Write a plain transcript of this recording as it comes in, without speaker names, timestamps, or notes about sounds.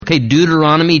Okay,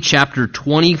 Deuteronomy chapter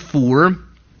 24.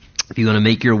 If you want to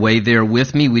make your way there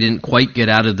with me, we didn't quite get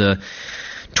out of the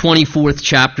 24th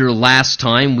chapter last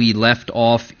time. We left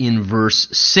off in verse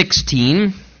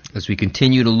 16 as we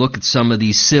continue to look at some of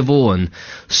these civil and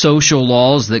social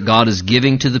laws that God is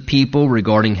giving to the people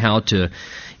regarding how to,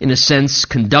 in a sense,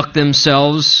 conduct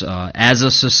themselves as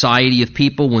a society of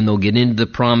people when they'll get into the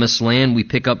promised land. We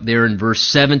pick up there in verse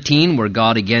 17 where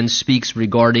God again speaks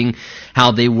regarding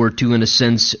how they were to, in a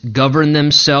sense, govern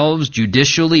themselves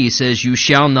judicially. He says, "You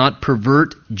shall not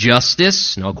pervert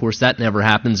justice." Now, of course, that never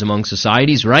happens among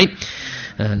societies, right?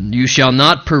 "You shall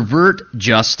not pervert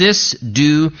justice,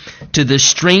 do to the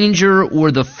stranger or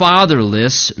the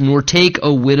fatherless, nor take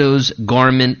a widow's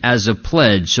garment as a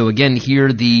pledge." So again,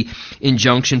 here the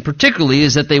injunction particularly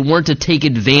is that they weren't to take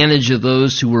advantage of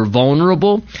those who were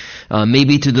vulnerable.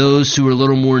 Maybe to those who are a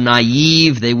little more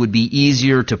naive, they would be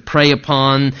easier to prey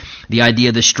upon. The idea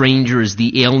of the stranger is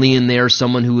the alien there,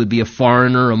 someone who would be a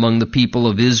foreigner among the people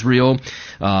of Israel.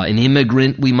 An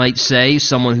immigrant, we might say,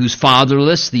 someone who's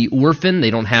fatherless, the orphan.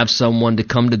 They don't have someone to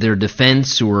come to their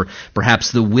defense, or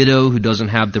perhaps the widow who doesn't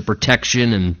have the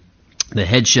protection and the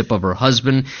headship of her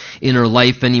husband in her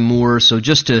life anymore. So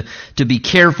just to be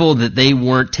careful that they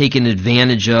weren't taken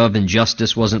advantage of and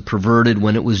justice wasn't perverted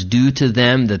when it was due to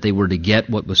them, that they were to get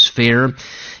what was fair.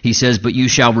 He says, "But you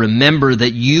shall remember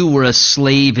that you were a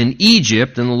slave in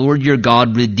Egypt, and the Lord your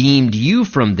God redeemed you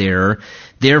from there.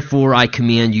 Therefore, I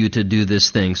command you to do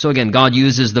this thing." So again, God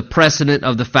uses the precedent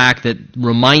of the fact that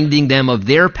reminding them of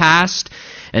their past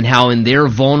and how in their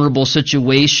vulnerable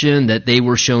situation that they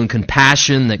were shown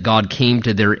compassion, that God came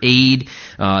to their aid,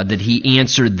 that He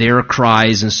answered their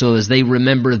cries. And so as they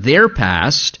remember their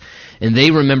past, and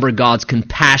they remember God's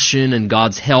compassion and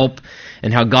God's help,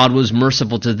 and how God was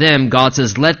merciful to them, God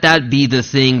says, let that be the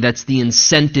thing that's the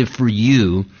incentive for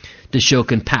you to show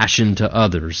compassion to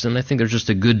others. And I think there's just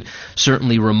a good,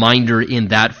 certainly, reminder in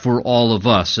that for all of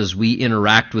us as we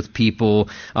interact with people.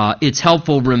 It's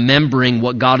helpful remembering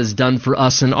what God has done for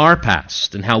us in our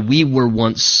past and how we were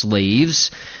once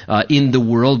slaves in the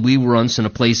world. We were once in a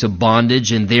place of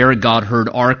bondage, and there God heard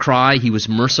our cry. He was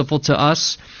merciful to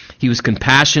us. He was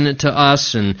compassionate to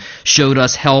us and showed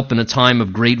us help in a time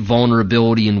of great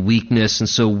vulnerability and weakness. And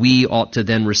so we ought to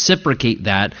then reciprocate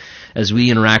that as we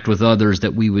interact with others,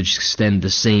 that we would extend the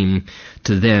same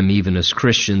to them, even as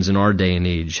Christians in our day and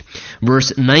age.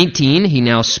 Verse 19, he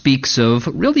now speaks of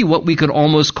really what we could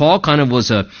almost call kind of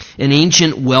was an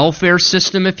ancient welfare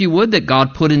system, if you would, that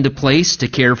God put into place to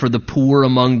care for the poor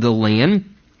among the land.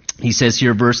 He says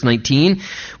here, verse 19,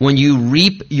 "When you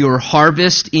reap your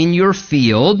harvest in your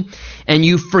field, and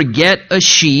you forget a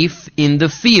sheaf in the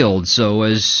field." So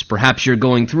as perhaps you're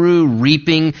going through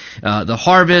reaping the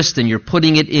harvest, and you're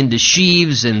putting it into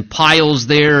sheaves and piles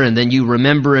there, and then you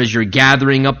remember as you're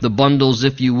gathering up the bundles,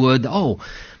 if you would, oh,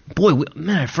 boy,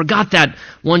 man, I forgot that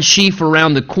one sheaf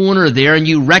around the corner there, and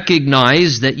you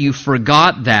recognize that you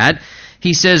forgot that.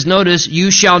 He says, notice, "You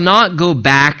shall not go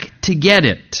back to get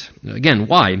it." Again,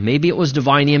 why? Maybe it was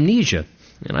divine amnesia.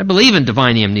 And I believe in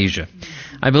divine amnesia.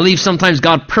 I believe sometimes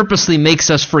God purposely makes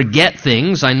us forget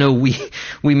things. I know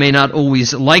we may not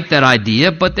always like that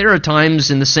idea, but there are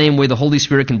times in the same way the Holy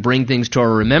Spirit can bring things to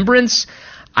our remembrance.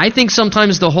 I think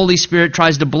sometimes the Holy Spirit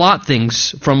tries to blot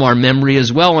things from our memory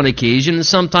as well on occasion, and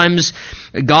sometimes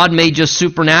God may just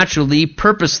supernaturally,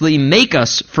 purposely make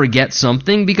us forget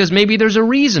something because maybe there's a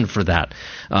reason for that.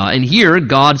 And here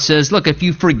God says, look, if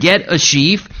you forget a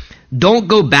sheaf, don't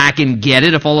go back and get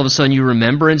it if all of a sudden you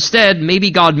remember. Instead, maybe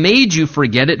God made you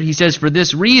forget it. He says for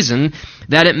this reason,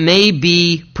 that it may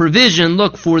be provision,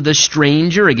 look, for the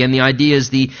stranger. Again, the idea is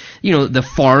the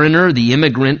foreigner, the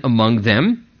immigrant among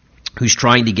them, who's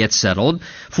trying to get settled,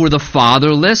 for the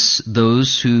fatherless,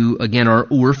 those who, again, are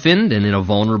orphaned and in a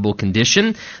vulnerable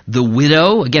condition, the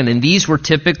widow, again, and these were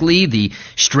typically the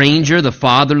stranger, the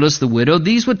fatherless, the widow,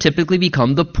 these would typically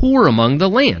become the poor among the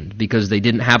land because they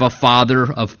didn't have a father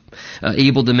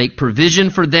able to make provision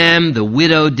for them. The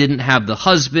widow didn't have the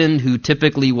husband who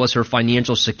typically was her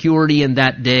financial security in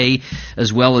that day,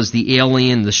 as well as the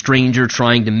alien, the stranger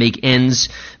trying to make ends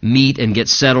meet and get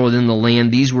settled in the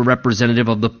land. These were representative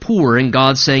of the poor, and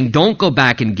God's saying, don't go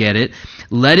back and get it.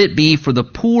 Let it be for the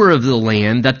poor of the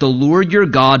land, that the Lord your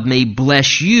God may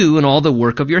bless you in all the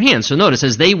work of your hands. So notice,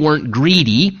 as they weren't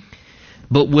greedy,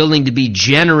 but willing to be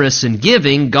generous in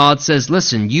giving, God says,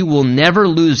 listen, you will never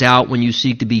lose out when you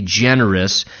seek to be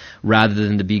generous rather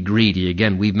than to be greedy.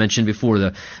 Again, we've mentioned before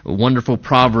the wonderful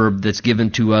proverb that's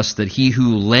given to us that he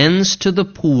who lends to the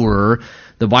poor,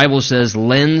 the Bible says,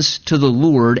 lends to the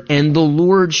Lord, and the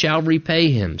Lord shall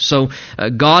repay him. So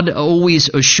God always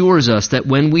assures us that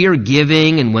when we are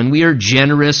giving and when we are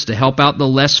generous to help out the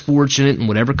less fortunate in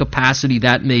whatever capacity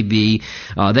that may be,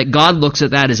 that God looks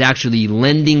at that as actually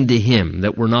lending to him,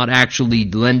 that we're not actually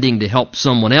lending to help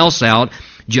someone else out,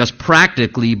 just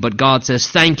practically, but God says,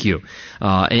 thank you.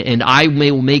 And I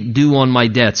will make due on my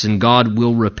debts, and God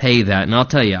will repay that. And I'll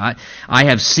tell you, I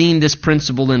have seen this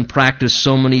principle in practice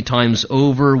so many times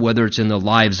over, whether it's in the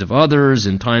lives of others,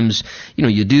 and times,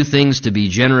 you do things to be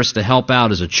generous to help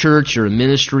out as a church or a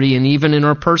ministry, and even in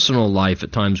our personal life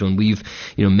at times when we've,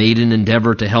 made an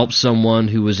endeavor to help someone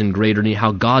who was in greater need,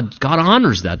 how God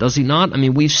honors that, does he not? I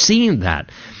mean, we've seen that.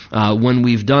 When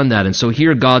we've done that. And so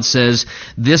here God says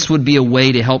this would be a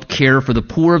way to help care for the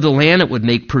poor of the land. It would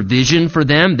make provision for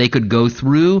them. They could go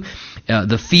through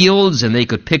the fields and they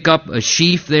could pick up a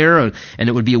sheaf there, and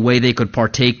it would be a way they could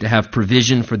partake to have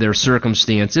provision for their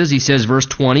circumstances. He says, verse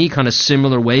 20, kind of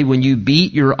similar way, when you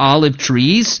beat your olive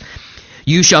trees,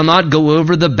 you shall not go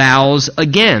over the boughs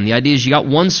again. The idea is you got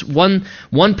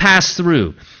one pass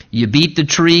through. You beat the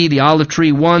tree, the olive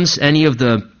tree once, any of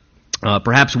the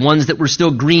perhaps ones that were still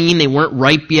green, they weren't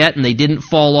ripe yet, and they didn't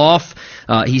fall off.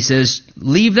 He says,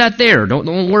 leave that there.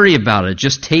 Don't worry about it.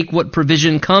 Just take what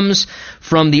provision comes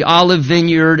from the olive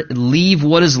vineyard. Leave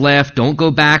what is left. Don't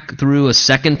go back through a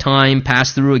second time,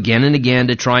 pass through again and again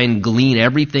to try and glean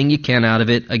everything you can out of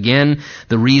it. Again,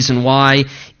 the reason why,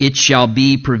 it shall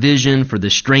be provision for the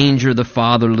stranger, the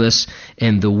fatherless,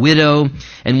 and the widow.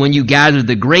 And when you gather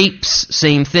the grapes,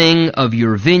 same thing, of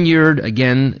your vineyard,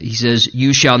 again, he says,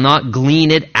 you shall not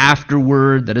glean it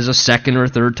afterward. That is a second or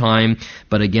third time.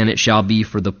 But again, it shall be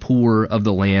for the poor of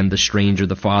the land, the stranger,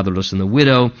 the fatherless, and the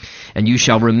widow. And you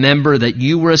shall remember that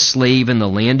you were a slave in the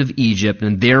land of Egypt,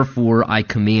 and therefore I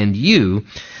command you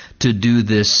to do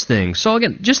this thing. So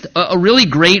again, just a really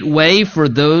great way for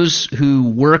those who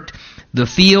worked the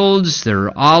fields,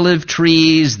 their olive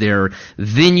trees, their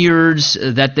vineyards,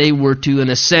 that they were to, in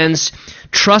a sense,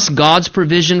 trust God's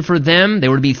provision for them. They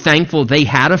were to be thankful they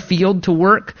had a field to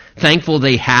work, thankful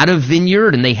they had a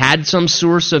vineyard and they had some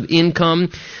source of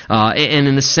income, and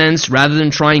in a sense, rather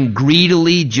than trying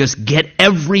greedily just get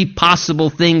every possible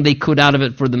thing they could out of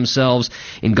it for themselves,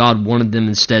 and God wanted them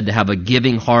instead to have a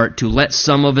giving heart, to let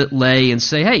some of it lay and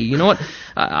say, hey, you know what,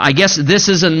 I guess this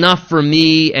is enough for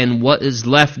me, and what is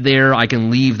left there, I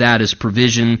can leave that as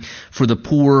provision for the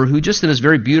poor, who just in this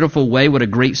very beautiful way, what a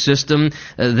great system,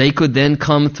 they could then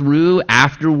come through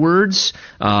afterwards,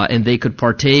 and they could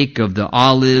partake of the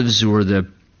olives or the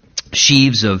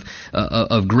sheaves of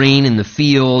grain in the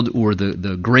field, or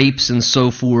the grapes and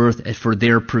so forth, for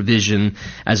their provision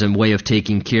as a way of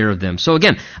taking care of them. So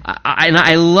again,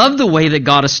 I love the way that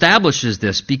God establishes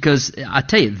this, because I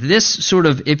tell you, this sort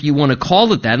of, if you want to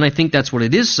call it that, and I think that's what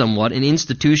it is somewhat, an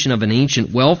institution of an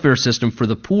ancient welfare system for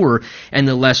the poor and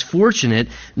the less fortunate.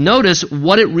 Notice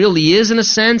what it really is in a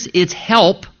sense. It's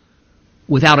help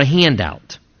without a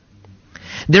handout.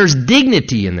 There's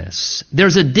dignity in this.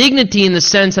 There's a dignity in the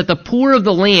sense that the poor of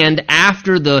the land,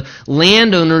 after the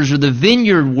landowners or the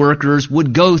vineyard workers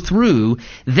would go through,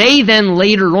 they then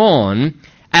later on,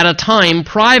 at a time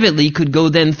privately, could go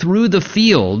then through the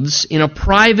fields in a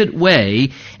private way,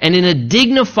 and in a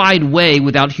dignified way,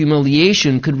 without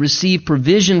humiliation, could receive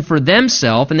provision for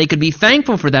themselves, and they could be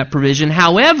thankful for that provision.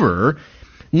 However,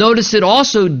 notice it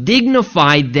also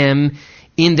dignified them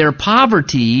in their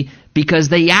poverty, because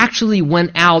they actually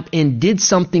went out and did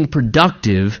something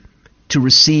productive to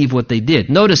receive what they did.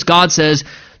 Notice God says,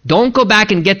 don't go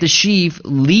back and get the sheaf,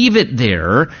 leave it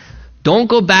there. Don't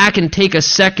go back and take a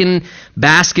second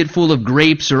basket full of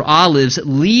grapes or olives,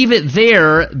 leave it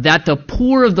there, that the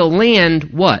poor of the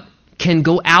land, what? Can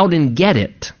go out and get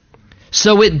it.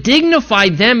 So it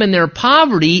dignified them in their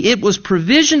poverty. It was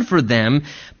provision for them,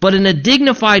 but in a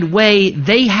dignified way,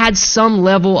 they had some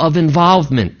level of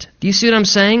involvement. Do you see what I'm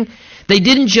saying? They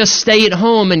didn't just stay at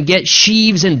home and get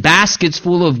sheaves and baskets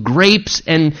full of grapes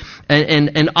and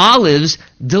olives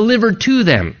delivered to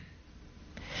them.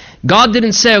 God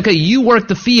didn't say, okay, you work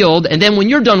the field, and then when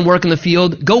you're done working the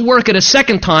field, go work it a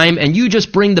second time, and you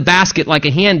just bring the basket like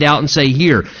a handout and say,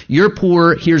 here, you're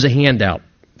poor, here's a handout.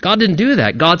 God didn't do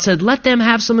that. God said, let them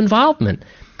have some involvement.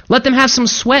 Let them have some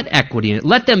sweat equity in it.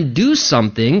 Let them do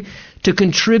something to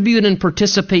contribute and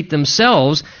participate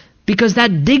themselves, because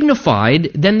that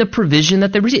dignified then the provision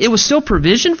that they received. It was still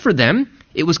provision for them.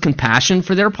 It was compassion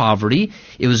for their poverty.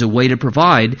 It was a way to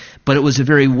provide, but it was a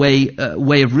very way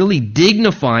of really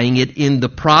dignifying it in the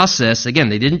process. Again,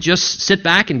 they didn't just sit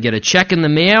back and get a check in the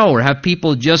mail or have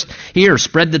people just, here,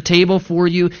 spread the table for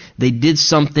you. They did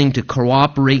something to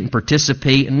cooperate and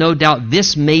participate, and no doubt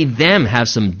this made them have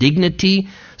some dignity,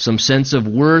 some sense of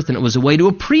worth, and it was a way to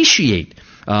appreciate,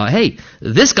 hey,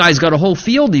 this guy's got a whole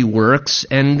field he works,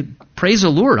 and praise the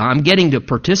Lord, I'm getting to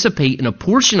participate in a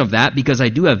portion of that because I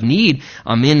do have need.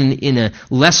 I'm in a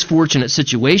less fortunate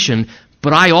situation,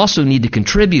 but I also need to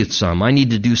contribute some. I need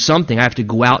to do something. I have to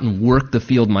go out and work the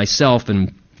field myself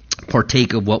and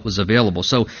partake of what was available.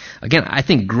 So again, I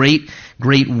think great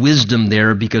wisdom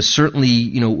there, because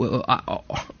certainly,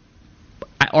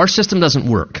 our system doesn't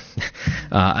work.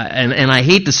 And I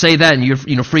hate to say that, and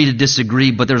you're free to disagree,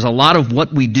 but there's a lot of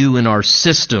what we do in our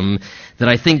system that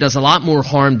I think does a lot more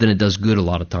harm than it does good a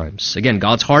lot of times. Again,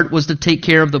 God's heart was to take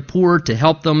care of the poor, to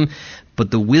help them, but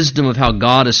the wisdom of how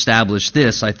God established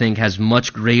this, I think, has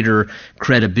much greater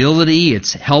credibility.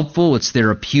 It's helpful, it's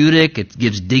therapeutic, it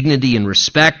gives dignity and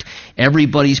respect.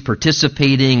 Everybody's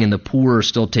participating, and the poor are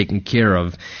still taken care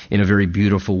of in a very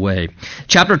beautiful way.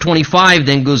 Chapter 25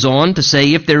 then goes on to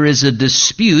say, if there is a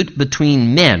dispute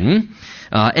between men,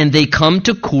 and they come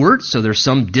to court, so there's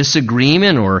some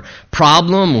disagreement or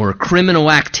problem or criminal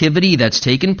activity that's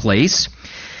taken place,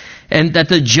 and that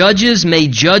the judges may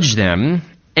judge them,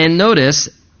 and notice,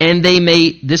 and they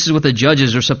may, this is what the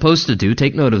judges are supposed to do,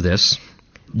 take note of this,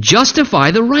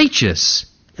 justify the righteous.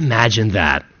 Imagine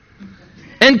that.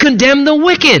 And condemn the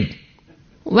wicked.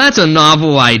 Well, that's a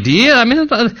novel idea. I mean,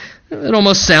 it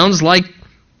almost sounds like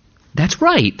that's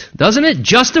right, doesn't it?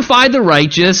 Justify the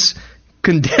righteous,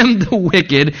 condemn the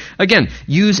wicked. Again,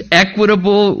 use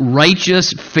equitable,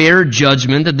 righteous, fair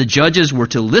judgment, that the judges were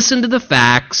to listen to the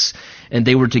facts and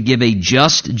they were to give a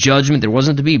just judgment. There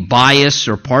wasn't to be bias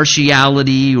or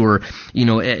partiality or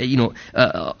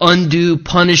undue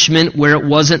punishment where it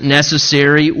wasn't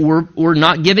necessary, or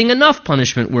not giving enough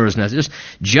punishment where it was necessary. Just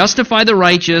justify the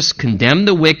righteous, condemn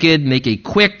the wicked, make a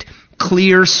quick,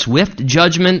 clear, swift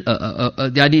judgment.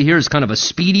 The idea here is kind of a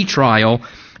speedy trial.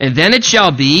 And then it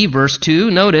shall be, verse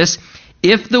 2, notice,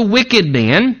 if the wicked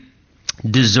man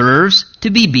deserves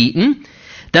to be beaten,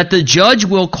 that the judge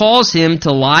will cause him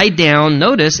to lie down,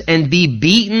 notice, and be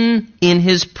beaten in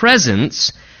his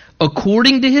presence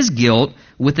according to his guilt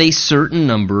with a certain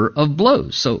number of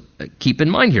blows. So keep in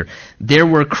mind here, there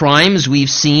were crimes we've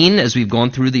seen as we've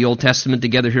gone through the Old Testament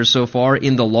together here so far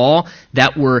in the law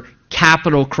that were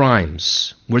capital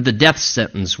crimes, where the death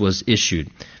sentence was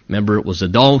issued. Remember, it was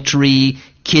adultery,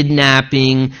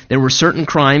 kidnapping. There were certain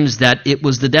crimes that it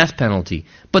was the death penalty.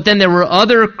 But then there were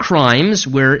other crimes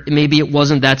where maybe it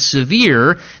wasn't that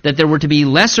severe, that there were to be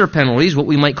lesser penalties, what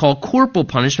we might call corporal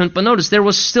punishment. But notice, there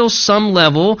was still some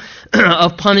level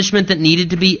of punishment that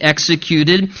needed to be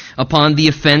executed upon the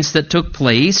offense that took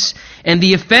place. And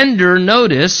the offender,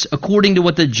 notice, according to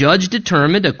what the judge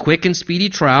determined, a quick and speedy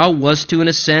trial was to, in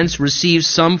a sense, receive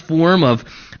some form of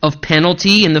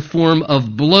penalty in the form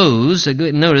of blows.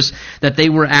 Notice that they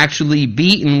were actually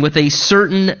beaten with a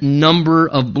certain number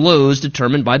of blows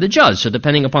determined by the judge. So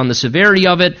depending upon the severity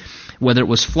of it, whether it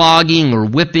was flogging or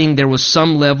whipping, there was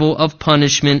some level of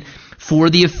punishment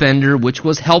for the offender, which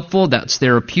was helpful. That's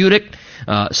therapeutic,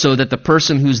 so that the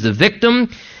person who's the victim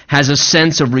has a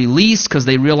sense of release because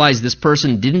they realize this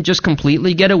person didn't just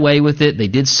completely get away with it. They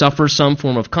did suffer some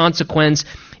form of consequence.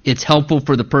 It's helpful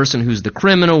for the person who's the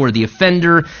criminal or the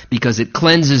offender because it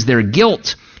cleanses their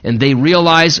guilt, and they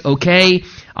realize, okay,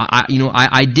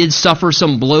 I did suffer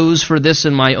some blows for this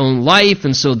in my own life,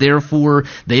 and so therefore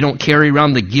they don't carry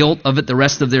around the guilt of it the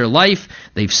rest of their life.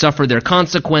 They've suffered their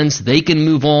consequence. They can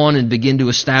move on and begin to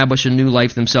establish a new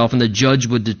life themselves, and the judge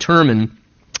would determine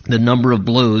the number of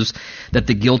blows that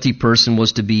the guilty person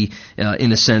was to be,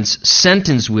 in a sense,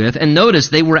 sentenced with. And notice,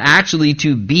 they were actually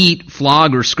to beat,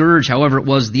 flog, or scourge, however it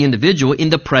was the individual, in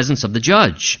the presence of the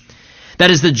judge. That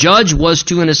is, the judge was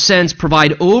to, in a sense,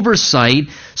 provide oversight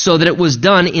so that it was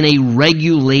done in a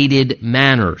regulated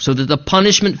manner, so that the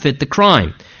punishment fit the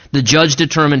crime. The judge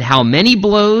determined how many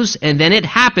blows, and then it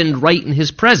happened right in his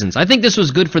presence. I think this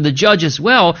was good for the judge as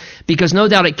well, because no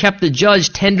doubt it kept the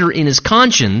judge tender in his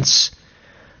conscience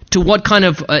to what kind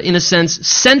of, in a sense,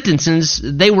 sentences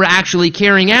they were actually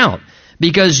carrying out.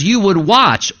 Because you would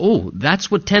watch, oh, that's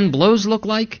what 10 blows look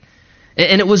like?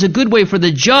 And it was a good way for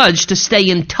the judge to stay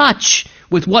in touch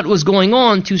with what was going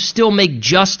on to still make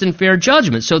just and fair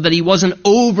judgment, so that he wasn't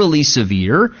overly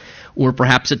severe or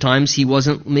perhaps at times he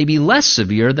wasn't maybe less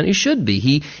severe than he should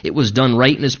be. It was done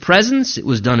right in his presence. It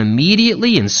was done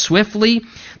immediately and swiftly.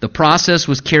 The process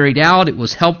was carried out. It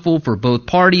was helpful for both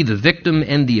party, the victim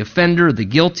and the offender, the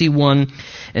guilty one,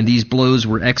 and these blows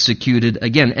were executed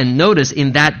again. And notice,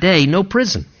 in that day, no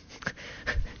prison.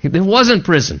 There wasn't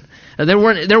prison. There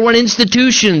weren't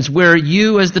institutions where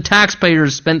you, as the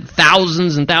taxpayers, spent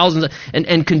thousands and thousands,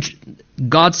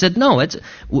 God said no.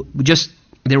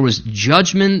 There was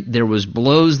judgment, there was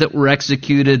blows that were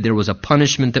executed, there was a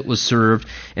punishment that was served,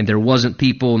 and there wasn't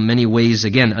people in many ways.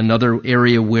 Again, another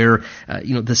area where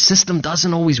the system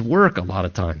doesn't always work a lot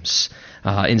of times.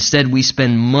 Instead, we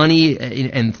spend money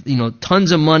and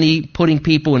tons of money putting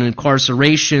people in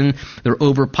incarceration. They're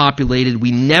overpopulated.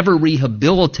 We never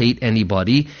rehabilitate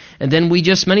anybody, and then we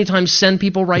just many times send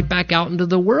people right back out into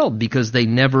the world because they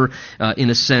never, in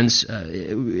a sense,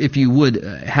 if you would,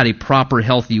 had a proper,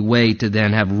 healthy way to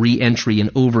then have re-entry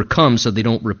and overcome, so they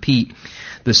don't repeat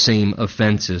the same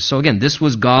offenses. So again, this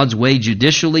was God's way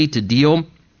judicially to deal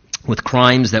with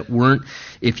crimes that weren't,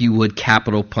 if you would,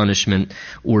 capital punishment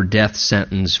or death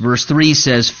sentence. Verse 3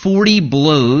 says, 40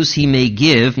 blows he may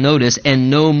give, notice, and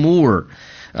no more,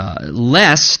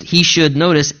 lest he should,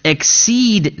 notice,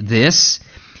 exceed this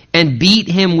and beat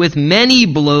him with many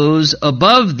blows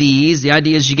above these. The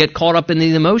idea is you get caught up in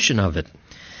the emotion of it.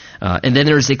 And then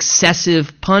there's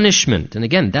excessive punishment. And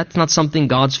again, that's not something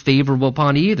God's favorable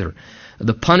upon either.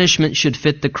 The punishment should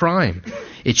fit the crime.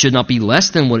 It should not be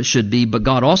less than what it should be, but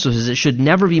God also says it should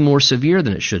never be more severe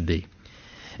than it should be.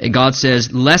 And God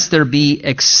says, lest there be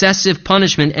excessive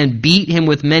punishment and beat him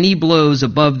with many blows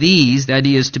above these, the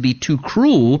idea is to be too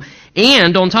cruel,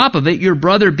 and on top of it, your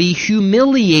brother be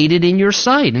humiliated in your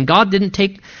sight. And God didn't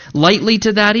take lightly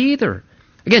to that either.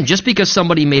 Again, just because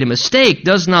somebody made a mistake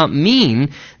does not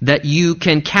mean that you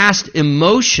can cast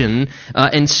emotion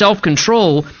and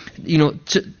self-control,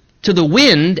 to the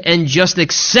wind and just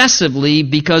excessively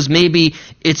because maybe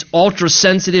it's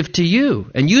ultra-sensitive to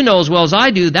you. And you know as well as I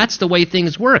do, that's the way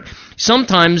things work.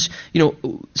 Sometimes,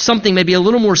 something may be a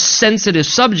little more sensitive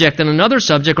subject than another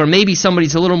subject, or maybe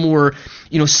somebody's a little more,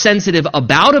 sensitive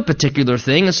about a particular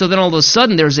thing, and so then all of a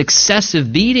sudden there's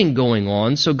excessive beating going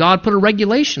on, so God put a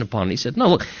regulation upon it. He said, no,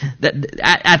 look,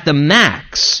 at the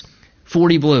max,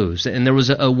 40 blows. And there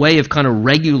was a way of kind of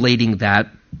regulating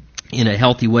that in a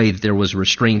healthy way, that there was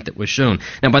restraint that was shown.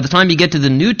 Now, by the time you get to the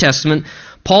New Testament,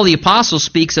 Paul the Apostle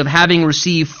speaks of having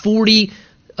received 40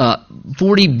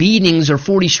 beatings or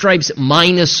 40 stripes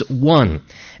minus one.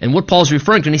 And what Paul's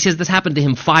referring to, and he says this happened to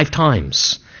him 5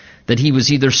 times, that he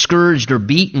was either scourged or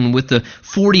beaten with the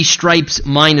 40 stripes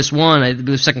minus one. I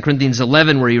believe 2 Corinthians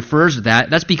 11 where he refers to that.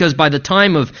 That's because by the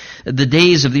time of the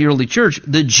days of the early church,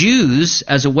 the Jews,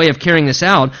 as a way of carrying this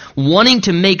out, wanting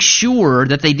to make sure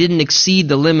that they didn't exceed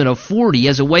the limit of 40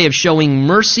 as a way of showing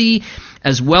mercy,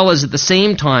 as well as at the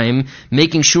same time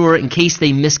making sure in case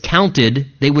they miscounted,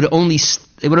 they would only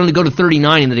go to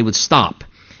 39 and then they would stop.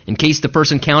 In case the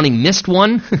person counting missed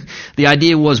one, the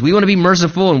idea was we want to be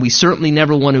merciful and we certainly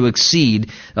never want to exceed.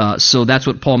 So that's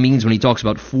what Paul means when he talks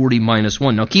about 40 minus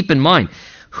 1. Now keep in mind,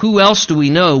 who else do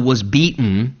we know was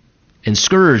beaten and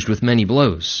scourged with many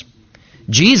blows?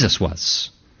 Jesus was.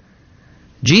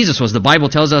 The Bible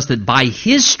tells us that by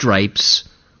his stripes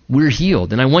we're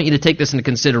healed. And I want you to take this into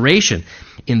consideration.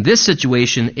 In this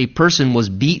situation, a person was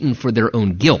beaten for their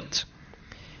own guilt.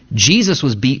 Jesus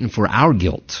was beaten for our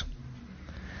guilt.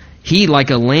 He, like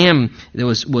a lamb that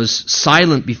was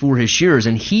silent before his shearers,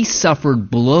 and he suffered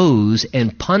blows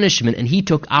and punishment, and he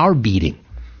took our beating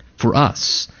for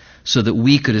us so that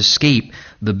we could escape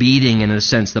the beating and, in a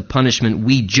sense, the punishment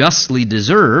we justly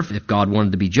deserve, if God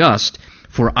wanted to be just,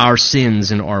 for our sins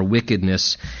and our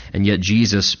wickedness. And yet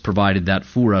Jesus provided that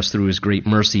for us through his great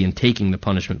mercy in taking the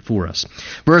punishment for us.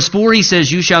 Verse 4, he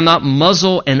says, you shall not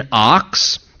muzzle an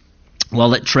ox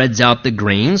while it treads out the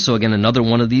grain. So again, another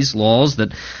one of these laws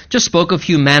that just spoke of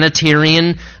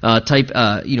humanitarian type,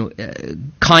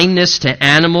 kindness to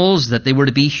animals, that they were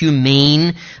to be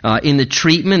humane in the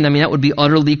treatment. I mean, that would be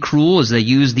utterly cruel as they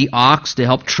used the ox to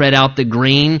help tread out the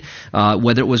grain,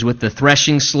 whether it was with the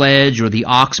threshing sledge or the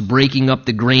ox breaking up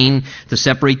the grain to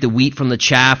separate the wheat from the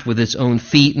chaff with its own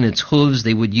feet and its hooves.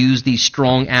 They would use these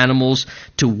strong animals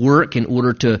to work in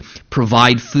order to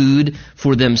provide food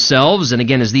for themselves. And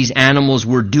again, as these animals animals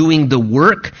were doing the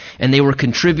work and they were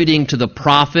contributing to the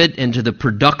profit and to the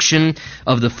production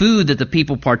of the food that the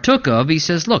people partook of, he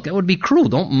says, look, that would be cruel.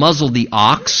 Don't muzzle the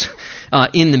ox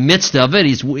in the midst of it.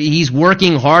 He's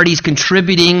working hard. He's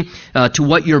contributing to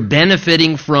what you're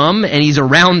benefiting from, and he's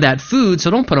around that food, so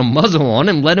don't put a muzzle on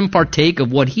him. Let him partake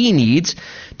of what he needs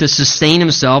to sustain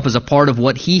himself as a part of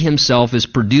what he himself is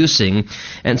producing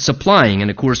and supplying.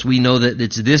 And of course, we know that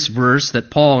it's this verse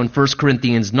that Paul in 1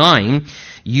 Corinthians 9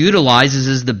 utilizes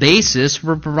as the basis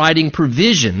for providing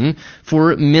provision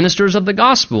for ministers of the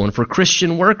gospel and for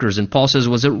Christian workers. And Paul says,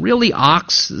 was it really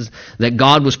ox that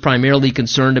God was primarily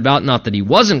concerned about? Not that he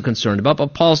wasn't concerned about,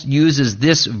 but Paul uses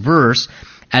this verse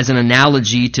as an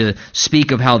analogy to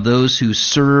speak of how those who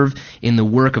serve in the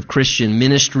work of Christian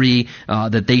ministry,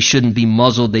 that they shouldn't be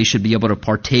muzzled. They should be able to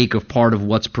partake of part of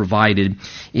what's provided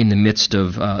in the midst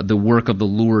of the work of the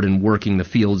Lord and working the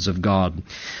fields of God.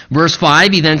 Verse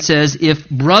 5, he then says, if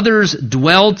brothers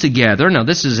dwell together, now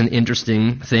this is an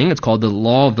interesting thing. It's called the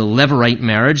law of the Levirate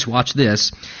marriage. Watch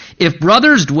this. If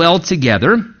brothers dwell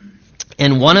together,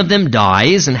 and one of them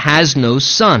dies and has no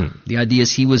son. The idea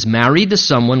is he was married to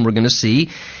someone, we're going to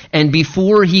see, and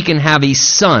before he can have a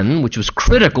son, which was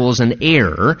critical as an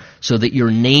heir, so that your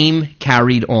name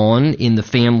carried on in the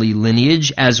family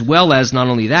lineage, as well as not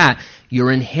only that,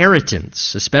 your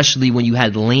inheritance, especially when you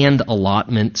had land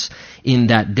allotments in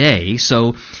that day.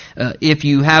 So if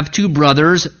you have two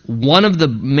brothers, one of the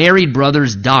married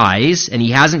brothers dies, and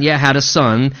he hasn't yet had a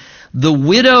son, the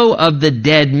widow of the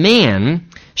dead man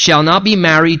shall not be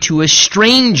married to a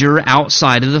stranger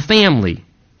outside of the family.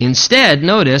 Instead,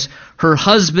 notice, her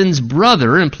husband's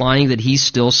brother, implying that he's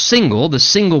still single, the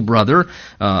single brother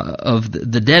of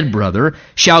the dead brother,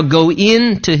 shall go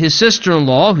in to his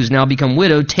sister-in-law, who's now become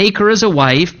widowed, take her as a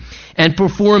wife, and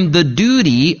perform the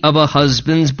duty of a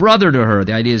husband's brother to her.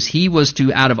 The idea is he was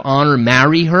to, out of honor,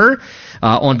 marry her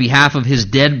on behalf of his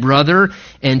dead brother,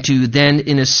 and to then,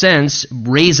 in a sense,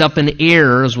 raise up an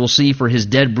heir, as we'll see, for his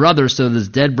dead brother, so that his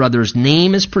dead brother's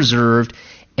name is preserved,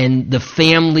 and the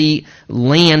family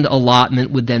land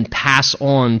allotment would then pass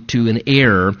on to an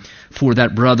heir for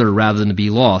that brother rather than to be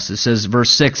lost. It says,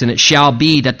 verse 6, and it shall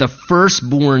be that the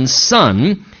firstborn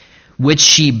son, which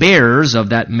she bears of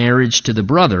that marriage to the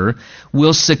brother,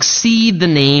 will succeed the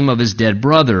name of his dead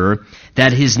brother,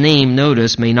 that his name,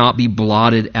 notice, may not be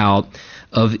blotted out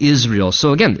of Israel.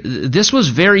 So again, this was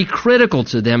very critical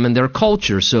to them and their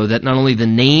culture, so that not only the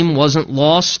name wasn't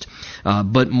lost,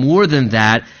 but more than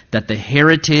that, that the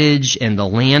heritage and the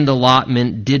land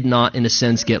allotment did not, in a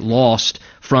sense, get lost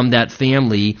from that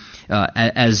family.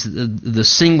 As the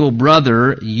single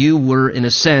brother, you were, in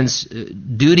a sense,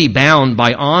 duty-bound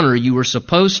by honor. You were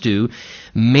supposed to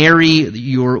marry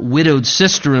your widowed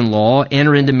sister-in-law,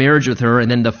 enter into marriage with her,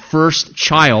 and then the first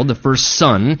child, the first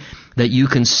son that you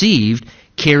conceived,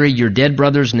 carried your dead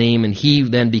brother's name, and he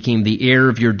then became the heir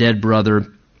of your dead brother,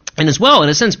 and as well, in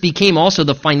a sense, became also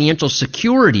the financial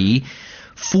security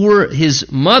for his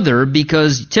mother,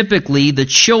 because typically the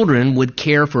children would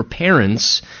care for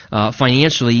parents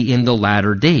financially in the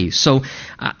latter days. So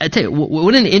I tell you,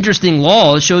 what an interesting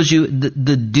law. It shows you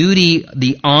the duty,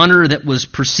 the honor that was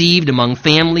perceived among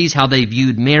families, how they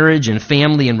viewed marriage and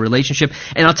family and relationship.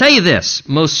 And I'll tell you this,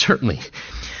 most certainly,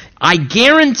 I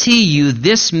guarantee you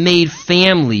this made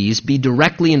families be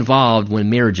directly involved when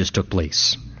marriages took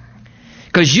place.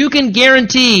 Because you can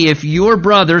guarantee if your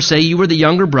brother, say you were the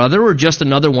younger brother or just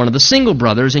another one of the single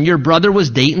brothers, and your brother was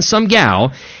dating some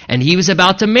gal and he was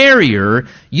about to marry her,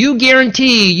 you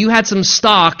guarantee you had some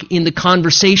stock in the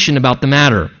conversation about the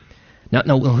matter.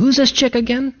 Now, who's this chick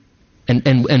again? And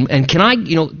can I,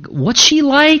 what's she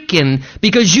like? And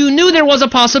because you knew there was a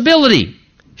possibility.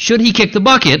 Should he kick the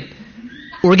bucket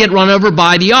or get run over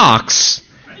by the ox,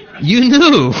 you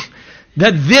knew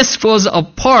that this was a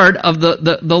part of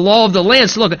the law of the land.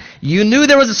 So look, you knew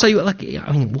there was a, so you, like,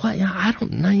 I mean, what, I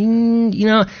don't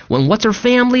know, what's her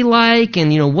family like,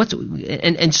 and,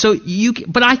 and so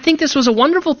but I think this was a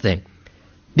wonderful thing,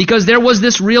 because there was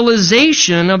this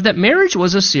realization of that marriage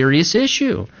was a serious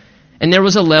issue. And there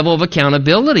was a level of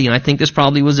accountability, and I think this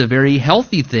probably was a very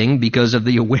healthy thing because of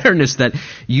the awareness that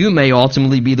you may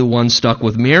ultimately be the one stuck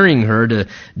with marrying her to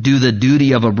do the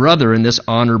duty of a brother in this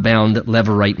honor-bound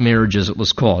Levirate marriage, as it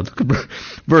was called.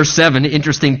 Verse 7,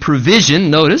 interesting provision,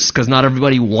 notice, because not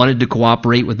everybody wanted to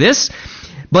cooperate with this.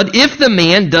 But if the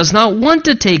man does not want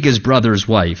to take his brother's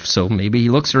wife, so maybe he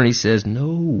looks at her and he says,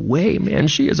 no way, man,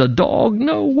 she is a dog,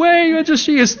 no way,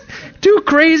 she is too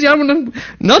crazy,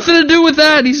 nothing to do with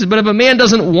that. He says, but if a man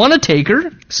doesn't want to take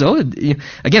her, so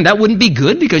again, that wouldn't be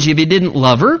good, because if he didn't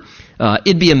love her,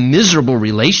 it'd be a miserable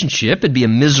relationship, it'd be a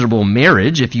miserable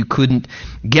marriage if you couldn't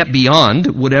get beyond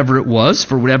whatever it was,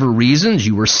 for whatever reasons,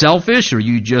 you were selfish, or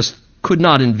you just could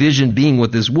not envision being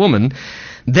with this woman.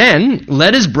 Then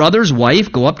let his brother's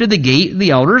wife go up to the gate of the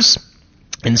elders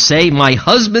and say, my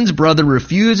husband's brother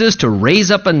refuses to raise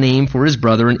up a name for his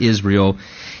brother in Israel.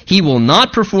 He will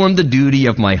not perform the duty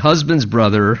of my husband's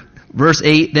brother. Verse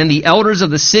 8, then the elders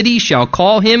of the city shall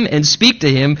call him and speak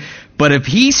to him. But if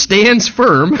he stands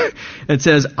firm and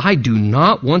says, I do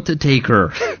not want to take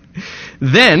her,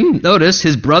 then, notice,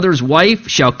 his brother's wife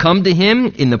shall come to him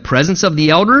in the presence of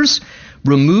the elders,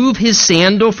 remove his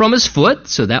sandal from his foot,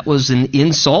 so that was an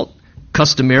insult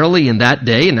customarily in that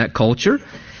day, in that culture.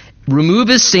 Remove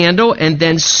his sandal and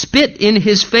then spit in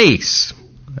his face.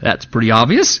 That's pretty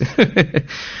obvious.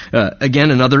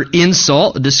 Again, another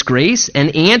insult, a disgrace.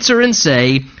 And answer and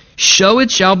say, so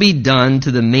it shall be done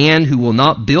to the man who will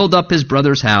not build up his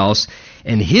brother's house,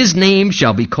 and his name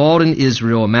shall be called in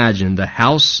Israel, imagine, the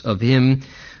house of him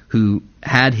who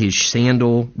had his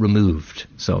sandal removed.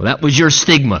 So that was your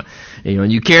stigma.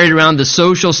 And you carried around the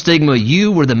social stigma.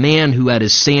 You were the man who had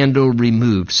his sandal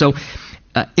removed. So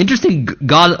interesting,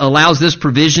 God allows this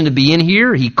provision to be in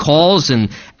here. He calls and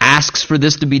asks for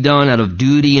this to be done out of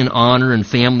duty and honor and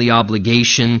family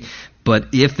obligation. But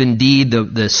if indeed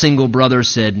the single brother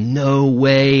said, no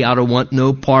way, I don't want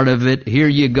no part of it, here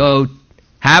you go,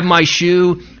 have my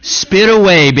shoe, spit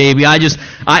away, baby.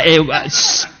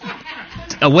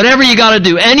 Whatever you got to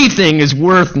do, anything is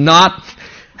worth not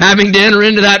having to enter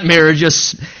into that marriage.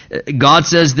 God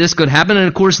says this could happen, and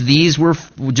of course these were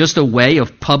just a way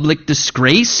of public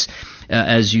disgrace.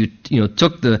 As you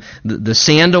took the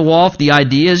sandal off, the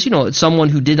idea is, someone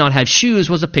who did not have shoes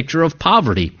was a picture of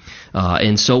poverty.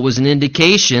 And so it was an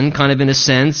indication, kind of in a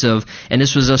sense of, and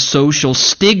this was a social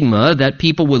stigma, that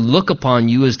people would look upon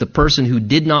you as the person who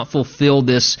did not fulfill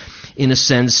this, in a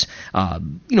sense,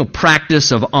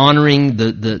 practice of honoring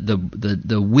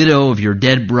the widow of your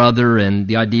dead brother. And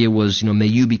the idea was, may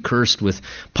you be cursed with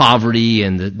poverty,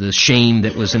 and the shame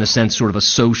that was, in a sense, sort of a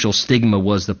social stigma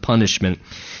was the punishment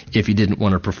if you didn't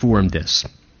want to perform this.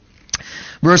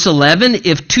 Verse 11,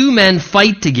 if two men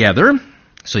fight together,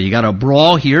 so you got a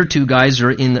brawl here, two guys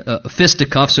are in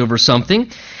fisticuffs over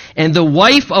something, and the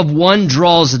wife of one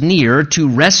draws near to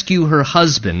rescue her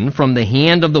husband from the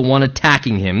hand of the one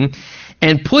attacking him,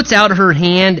 and puts out her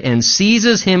hand and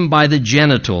seizes him by the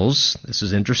genitals, this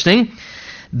is interesting,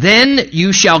 then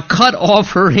you shall cut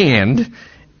off her hand,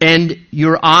 and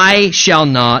your eye shall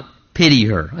not pity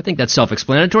her. I think that's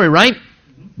self-explanatory, right?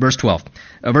 Verse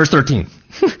 13.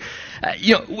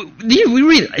 We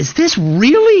read, is this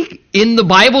really in the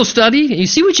Bible study? You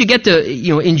see what you get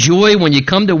to enjoy when you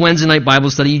come to Wednesday night Bible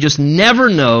study. You just never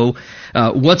know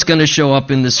what's going to show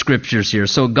up in the scriptures here.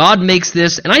 So God makes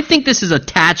this, and I think this is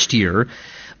attached here,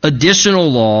 additional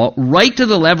law, right to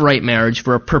the Levirate marriage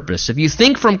for a purpose. If you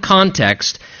think from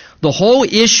context, the whole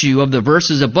issue of the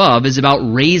verses above is about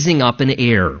raising up an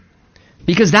heir,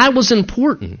 because that was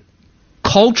important.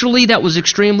 Culturally, that was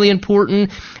extremely important,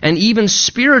 and even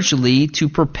spiritually, to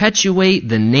perpetuate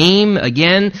the name,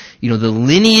 again, the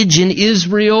lineage in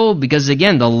Israel, because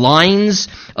again, the lines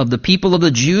of the people of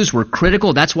the Jews were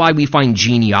critical. That's why we find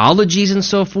genealogies and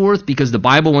so forth, because the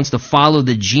Bible wants to follow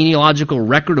the genealogical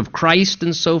record of Christ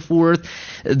and so forth.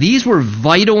 These were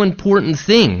vital, important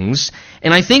things.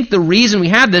 And I think the reason we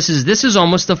have this is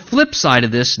almost the flip side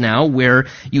of this now, where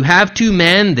you have two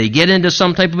men, they get into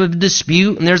some type of a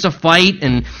dispute, and there's a fight,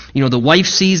 and the wife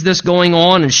sees this going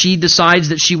on, and she decides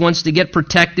that she wants to get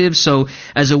protective, so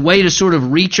as a way to sort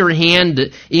of reach her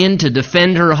hand in to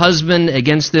defend her husband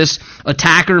against this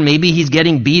attacker, maybe he's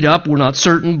getting beat up, we're not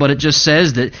certain, but it just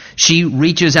says that she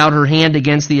reaches out her hand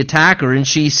against the attacker, and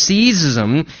she seizes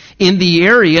him in the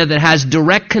area that has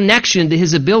direct connection to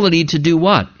his ability to do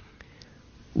what?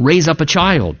 Raise up a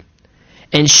child.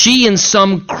 And she, in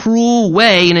some cruel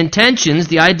way and intentions,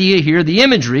 the idea here, the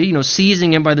imagery,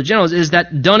 seizing him by the genitals, is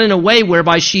that done in a way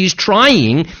whereby she's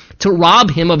trying to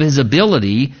rob him of his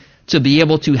ability to be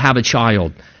able to have a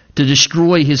child, to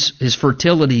destroy his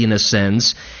fertility in a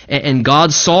sense. And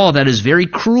God saw that as very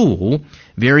cruel,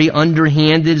 very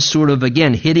underhanded, sort of,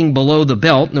 again, hitting below the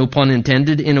belt, no pun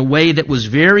intended, in a way that was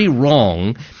very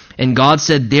wrong. And God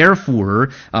said, therefore,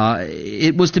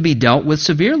 it was to be dealt with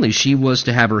severely. She was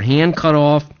to have her hand cut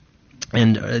off,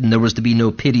 And there was to be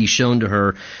no pity shown to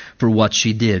her for what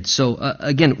she did. So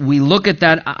again, we look at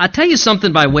that. I'll tell you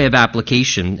something by way of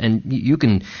application, and you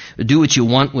can do what you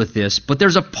want with this, but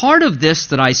there's a part of this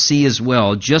that I see as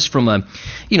well, just from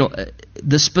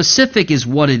the specific is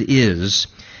what it is,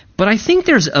 but I think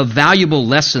there's a valuable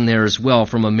lesson there as well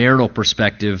from a marital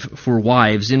perspective for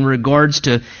wives in regards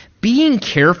to being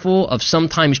careful of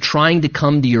sometimes trying to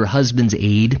come to your husband's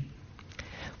aid.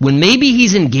 When maybe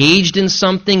he's engaged in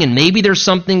something and maybe there's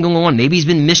something going on, maybe he's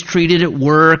been mistreated at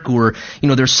work or,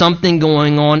 there's something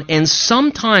going on, and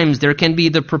sometimes there can be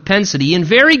the propensity in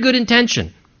very good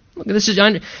intention. Look, this is,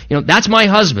 that's my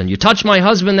husband. You touch my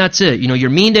husband, that's it.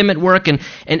 You're mean to him at work, and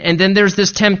then there's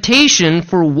this temptation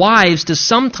for wives to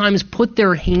sometimes put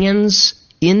their hands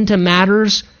into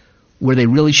matters where they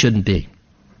really shouldn't be.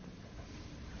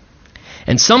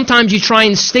 And sometimes you try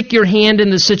and stick your hand in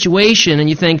the situation and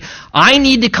you think, I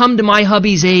need to come to my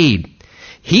hubby's aid.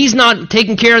 He's not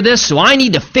taking care of this, so I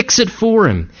need to fix it for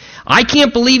him. I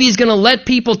can't believe he's going to let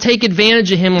people take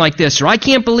advantage of him like this, or I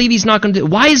can't believe he's not going to do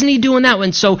it. Why isn't he doing that?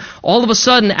 And so all of a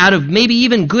sudden, out of maybe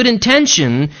even good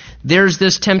intention, there's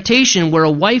this temptation where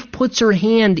a wife puts her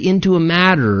hand into a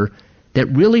matter that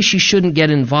really she shouldn't get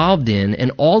involved in,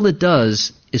 and all it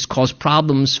does is cause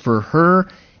problems for her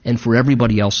and for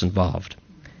everybody else involved.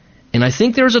 And I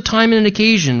think there's a time and an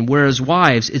occasion where as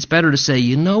wives, it's better to say,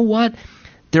 you know what?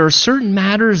 There are certain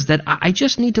matters that I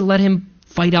just need to let him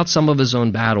fight out some of his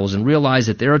own battles and realize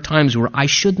that there are times where I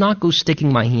should not go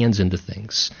sticking my hands into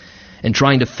things and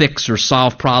trying to fix or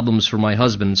solve problems for my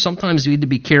husband. And sometimes we need to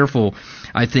be careful,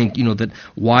 I think, that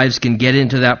wives can get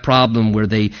into that problem where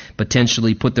they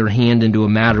potentially put their hand into a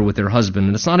matter with their husband.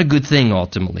 And it's not a good thing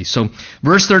ultimately. So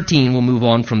verse 13, we'll move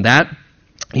on from that.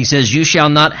 He says, you shall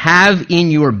not have in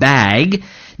your bag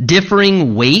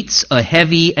differing weights, a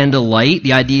heavy and a light.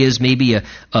 The idea is maybe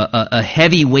a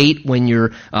heavy weight when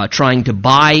you're trying to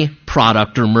buy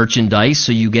product or merchandise,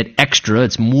 so you get extra.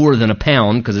 It's more than a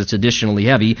pound because it's additionally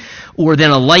heavy. Or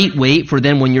then a light weight for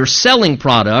then when you're selling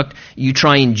product, you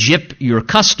try and gyp your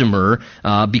customer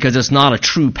because it's not a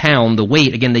true pound, the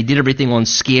weight. Again, they did everything on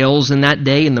scales in that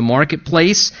day in the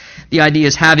marketplace. The idea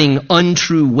is having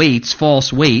untrue weights,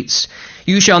 false weights.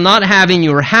 You shall not have in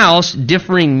your house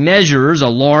differing measures, a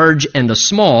large and a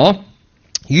small.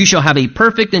 You shall have a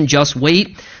perfect and just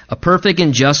weight, a perfect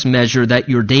and just measure, that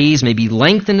your days may be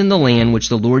lengthened in the land which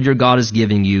the Lord your God is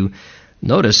giving you.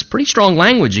 Notice, pretty strong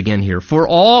language again here. For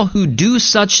all who do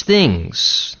such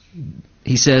things,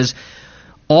 he says,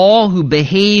 all who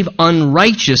behave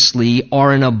unrighteously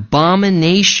are an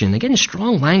abomination. Again,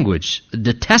 strong language,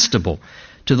 detestable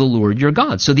to the Lord your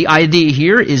God. So the idea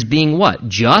here is being what?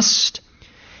 Just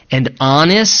and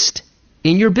honest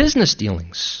in your business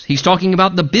dealings. He's talking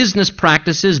about the business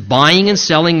practices, buying and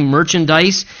selling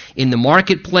merchandise in the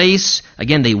marketplace.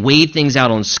 Again, they weighed things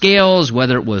out on scales,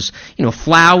 whether it was,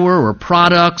 flour or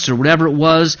products or whatever it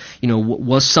was.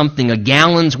 Was something a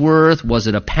gallon's worth? Was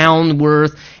it a pound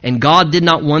worth? And God did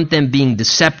not want them being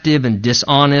deceptive and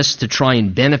dishonest to try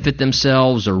and benefit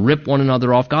themselves or rip one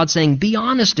another off. God's saying, be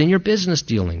honest in your business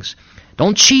dealings.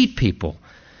 Don't cheat people.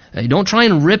 Don't try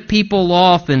and rip people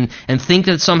off and think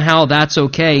that somehow that's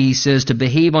okay. He says to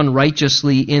behave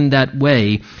unrighteously in that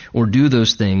way or do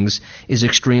those things is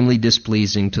extremely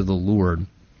displeasing to the Lord.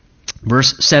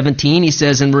 Verse 17, he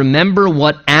says, and remember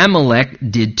what Amalek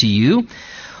did to you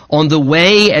on the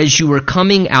way as you were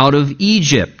coming out of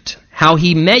Egypt, how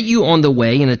he met you on the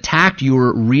way and attacked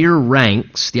your rear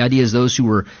ranks. The idea is those who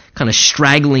were kind of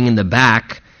straggling in the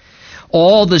back.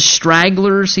 All the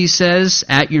stragglers, he says,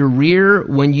 at your rear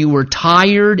when you were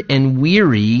tired and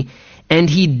weary, and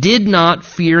he did not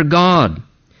fear God.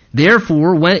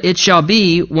 Therefore, when it shall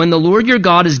be, when the Lord your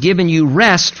God has given you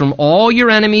rest from all your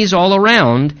enemies all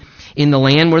around, in the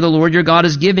land where the Lord your God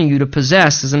is giving you to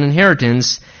possess as an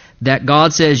inheritance, that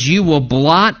God says you will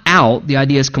blot out, the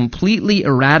idea is completely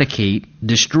eradicate,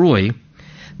 destroy,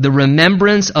 the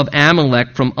remembrance of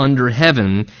Amalek from under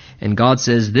heaven. And God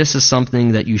says this is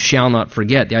something that you shall not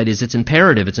forget. The idea is it's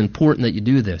imperative, it's important that you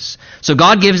do this. So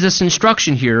God gives this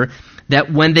instruction here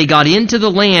that when they got into the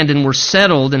land and were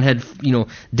settled and had,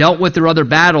 dealt with their other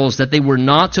battles, that they were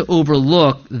not to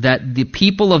overlook that the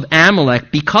people of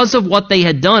Amalek, because of what they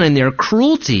had done in their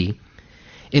cruelty,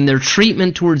 in their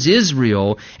treatment towards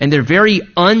Israel, and their very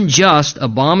unjust,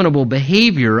 abominable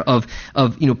behavior of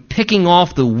picking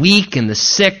off the weak and the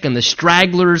sick and the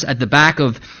stragglers at the back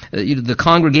of the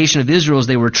congregation of Israel as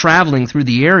they were traveling through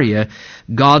the area,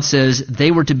 God says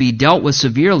they were to be dealt with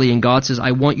severely, and God says,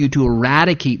 I want you to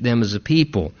eradicate them as a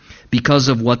people because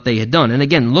of what they had done. And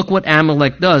again, look what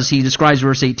Amalek does. He describes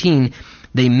verse 18,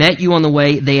 they met you on the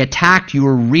way, they attacked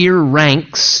your rear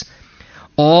ranks.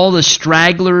 all the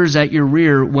stragglers at your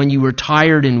rear when you were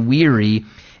tired and weary.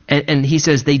 And he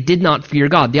says they did not fear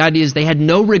God. The idea is they had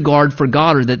no regard for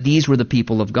God, or that these were the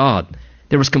people of God.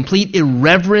 There was complete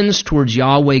irreverence towards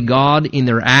Yahweh God in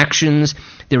their actions.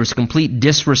 There was complete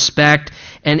disrespect,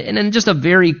 and in just a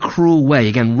very cruel way.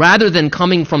 Again, rather than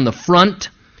coming from the front,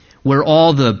 where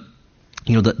all the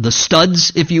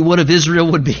studs, if you would, of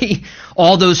Israel would be,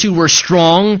 all those who were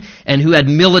strong and who had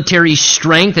military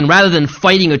strength, and rather than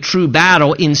fighting a true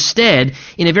battle, instead,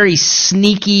 in a very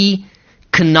sneaky,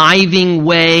 conniving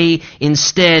way,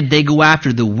 instead they go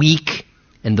after the weak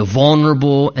and the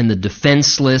vulnerable and the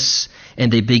defenseless,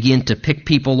 and they begin to pick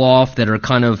people off that are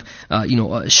kind of,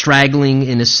 straggling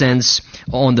in a sense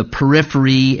on the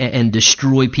periphery, and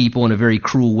destroy people in a very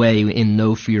cruel way in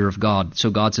no fear of God. So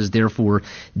God says, therefore,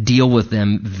 deal with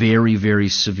them very, very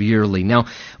severely. Now,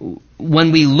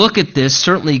 when we look at this,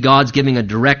 certainly God's giving a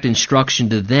direct instruction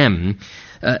to them.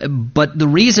 But the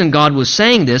reason God was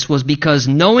saying this was because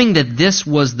knowing that this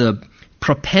was the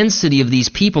propensity of these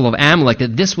people of Amalek,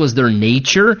 that this was their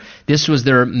nature, this was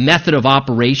their method of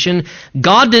operation,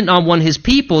 God did not want his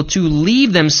people to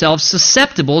leave themselves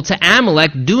susceptible to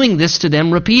Amalek doing this to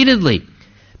them repeatedly,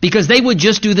 because they would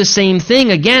just do the same thing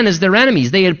again as their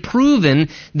enemies. They had proven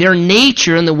their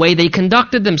nature in the way they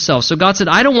conducted themselves. So God said,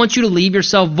 I don't want you to leave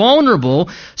yourself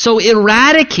vulnerable, so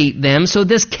eradicate them so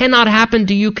this cannot happen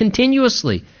to you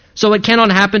continuously. So it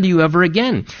cannot happen to you ever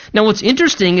again. Now what's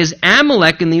interesting is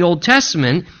Amalek in the Old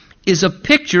Testament is a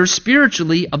picture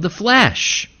spiritually of the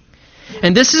flesh.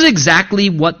 And this is exactly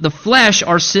what the flesh,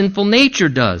 our sinful nature,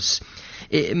 does.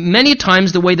 Many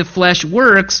times the way the flesh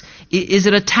works is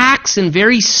it attacks in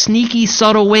very sneaky,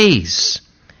 subtle ways.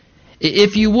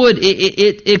 If you would,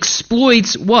 it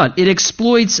exploits what? It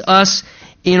exploits us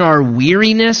in our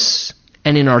weariness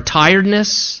and in our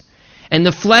tiredness. And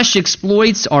the flesh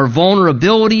exploits our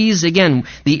vulnerabilities, again,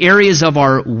 the areas of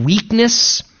our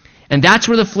weakness. And that's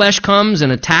where the flesh comes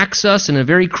and attacks us in a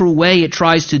very cruel way. It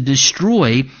tries to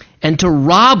destroy and to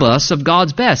rob us of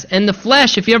God's best. And the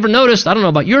flesh, if you ever noticed, I don't know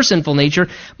about your sinful nature,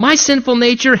 my sinful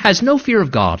nature has no fear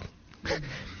of God.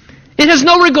 It has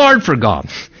no regard for God.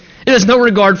 It has no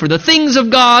regard for the things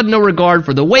of God, no regard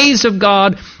for the ways of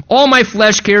God. All my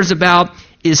flesh cares about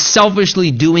is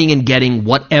selfishly doing and getting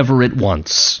whatever it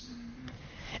wants.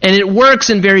 And it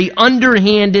works in very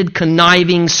underhanded,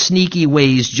 conniving, sneaky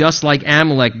ways, just like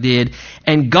Amalek did.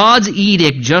 And God's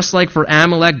edict, just like for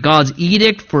Amalek, God's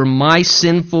edict for my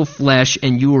sinful flesh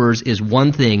and yours is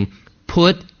one thing: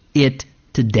 put it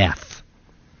to death.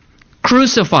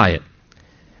 Crucify it.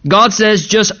 God says,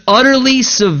 just utterly,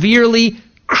 severely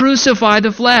crucify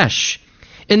the flesh.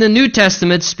 In the New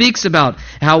Testament, it speaks about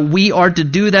how we are to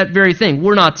do that very thing.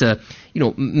 We're not to,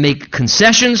 make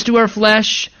concessions to our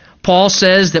flesh. Paul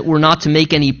says that we're not to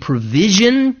make any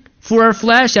provision for our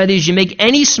flesh. That is, you make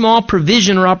any small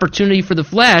provision or opportunity for the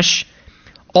flesh,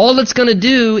 all it's going to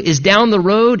do is down the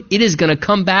road, it is going to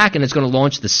come back and it's going to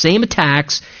launch the same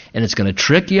attacks, and it's going to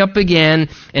trick you up again,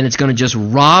 and it's going to just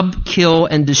rob, kill,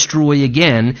 and destroy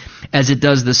again, as it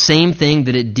does the same thing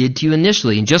that it did to you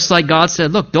initially. And just like God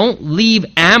said, look, don't leave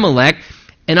Amalek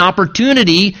an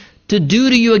opportunity to do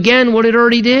to you again what it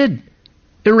already did.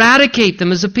 Eradicate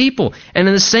them as a people. And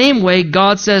in the same way,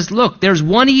 God says, look, there's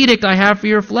one edict I have for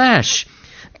your flesh.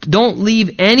 Don't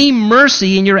leave any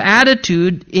mercy in your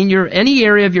attitude in any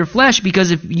area of your flesh, because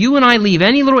if you and I leave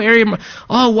any little area,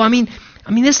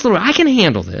 this little, I can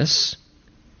handle this.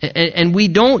 And we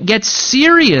don't get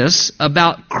serious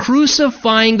about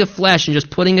crucifying the flesh and just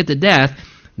putting it to death,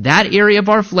 that area of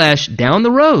our flesh down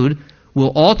the road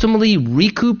will ultimately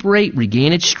recuperate,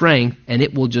 regain its strength, and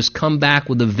it will just come back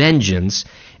with a vengeance,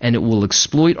 and it will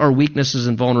exploit our weaknesses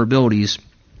and vulnerabilities,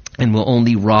 and will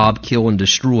only rob, kill, and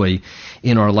destroy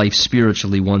in our life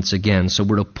spiritually once again. So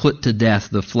we're to put to death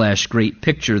the flesh. Great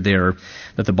picture there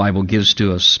that the Bible gives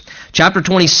to us. Chapter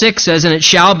 26 says, and it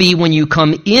shall be when you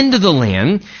come into the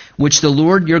land which the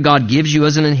Lord your God gives you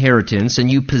as an inheritance, and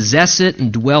you possess it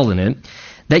and dwell in it,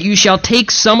 that you shall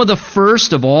take some of the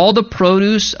first of all the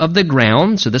produce of the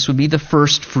ground. So this would be the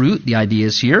first fruit. The idea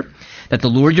is here that the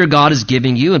Lord your God is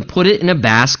giving you, and put it in a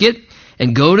basket,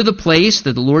 and go to the place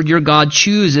that the Lord your God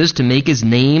chooses to make his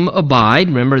name abide.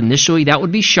 Remember, initially that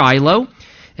would be Shiloh,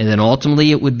 and then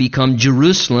ultimately it would become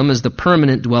Jerusalem as the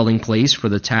permanent dwelling place for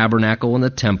the tabernacle and the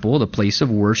temple, the place of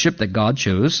worship that God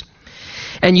chose.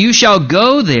 And you shall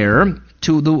go there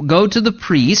go to the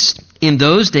priest in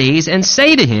those days and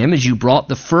say to him, as you brought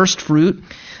the first fruit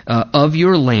of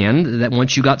your land, that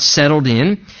once you got settled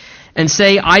in, and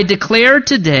say, I declare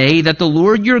today that the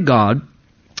Lord your God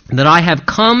that I have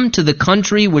come to the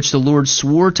country which the Lord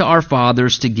swore to our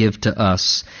fathers to give to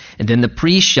us. And then the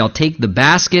priest shall take the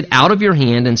basket out of your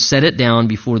hand and set it down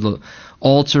before the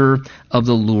altar of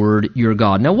the Lord your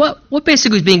God. Now what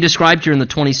basically is being described here in the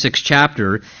 26th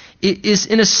chapter is,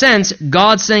 in a sense,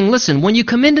 God saying, listen, when you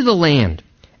come into the land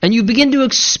and you begin to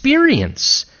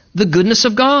experience the goodness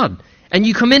of God, and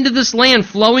you come into this land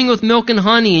flowing with milk and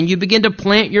honey, and you begin to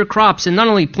plant your crops, and not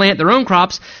only plant their own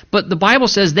crops, but the Bible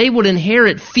says they would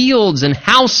inherit fields and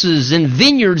houses and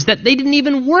vineyards that they didn't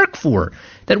even work for,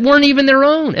 that weren't even their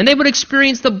own. And they would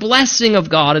experience the blessing of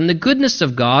God and the goodness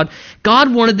of God.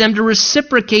 God wanted them to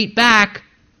reciprocate back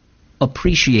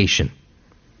appreciation,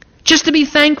 just to be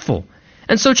thankful.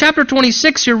 And so chapter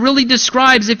 26 here really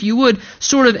describes, if you would,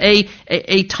 sort of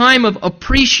a time of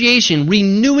appreciation,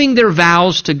 renewing their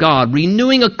vows to God,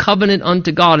 renewing a covenant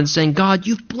unto God and saying, God,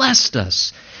 you've blessed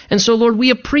us. And so, Lord, we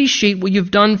appreciate what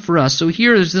you've done for us. So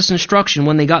here is this instruction.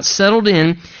 When they got settled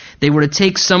in, they were to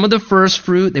take some of the first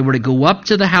fruit, they were to go up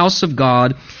to the house of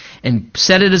God and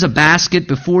set it as a basket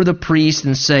before the priest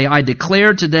and say, I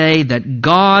declare today that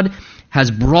God has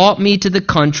brought me to the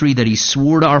country that he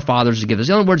swore to our fathers to give us.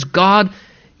 In other words, God,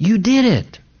 you did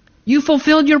it. You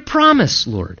fulfilled your promise,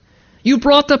 Lord. You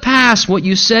brought to pass what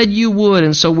you said you would,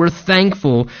 and so we're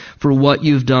thankful for what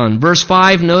you've done. Verse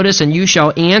 5, notice, and you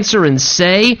shall answer and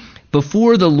say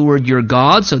before the Lord your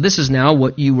God. So this is now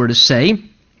what you were to say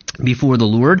before the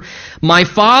Lord. My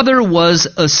father was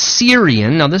a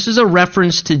Syrian. Now this is a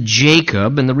reference to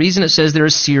Jacob, and the reason it says they're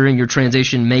Assyrian, your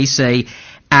translation may say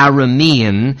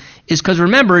Aramean, is because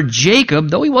remember, Jacob,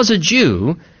 though he was a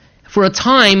Jew, for a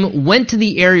time went to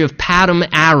the area of Padam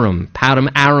Aram,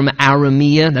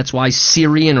 Aramea. That's why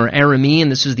Syrian or Aramean,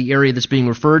 this is the area that's being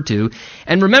referred to.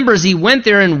 And remember, as he went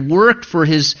there and worked for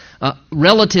his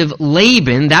relative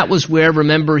Laban, that was where,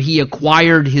 remember, he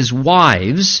acquired his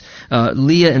wives,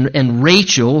 Leah and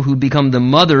Rachel, who become the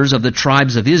mothers of the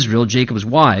tribes of Israel, Jacob's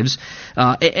wives.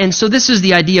 And so this is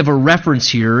the idea of a reference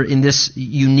here in this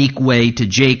unique way to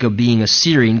Jacob being a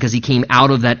Syrian, because he came out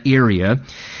of that area,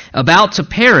 about to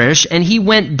perish, and he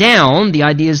went down, the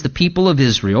idea is the people of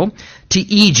Israel, to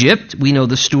Egypt, we know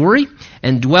the story,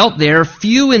 and dwelt there,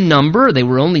 few in number. They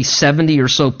were only 70 or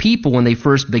so people when they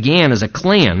first began as a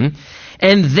clan,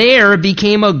 and there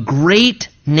became a great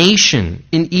nation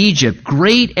in Egypt,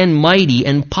 great and mighty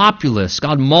and populous.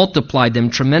 God multiplied them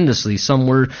tremendously. Some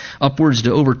were upwards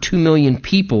to over 2 million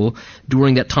people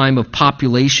during that time of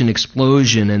population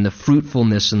explosion and the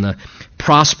fruitfulness and the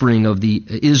prospering of the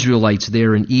Israelites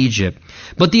there in Egypt.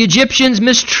 But the Egyptians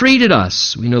mistreated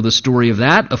us. We know the story of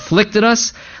that. Afflicted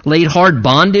us, laid hard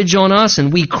bondage on us,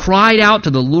 and we cried out to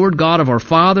the Lord God of our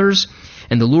fathers.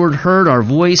 And the Lord heard our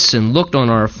voice and looked on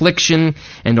our affliction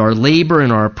and our labor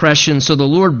and our oppression. So the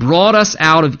Lord brought us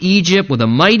out of Egypt with a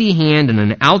mighty hand and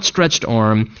an outstretched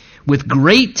arm, with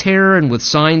great terror and with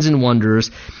signs and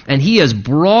wonders. And he has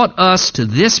brought us to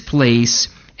this place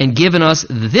and given us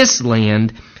this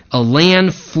land, a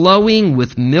land flowing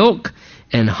with milk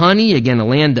and honey. Again, a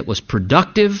land that was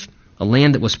productive, a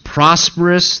land that was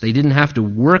prosperous. They didn't have to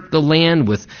work the land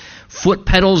with foot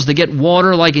pedals to get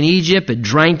water like in Egypt. It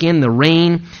drank in the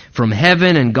rain from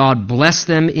heaven, and God blessed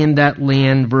them in that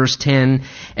land. Verse 10,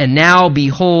 and now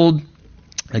behold,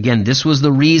 again, this was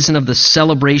the reason of the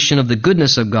celebration of the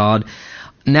goodness of God.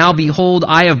 Now behold,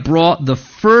 I have brought the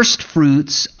first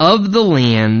fruits of the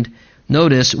land,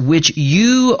 notice, which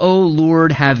you, O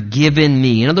Lord, have given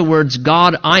me. In other words,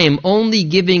 God, I am only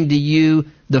giving to you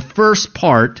the first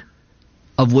part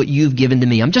of what you've given to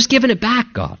me. I'm just giving it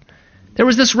back, God. There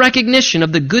was this recognition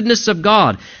of the goodness of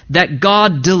God, that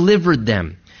God delivered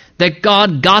them, that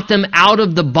God got them out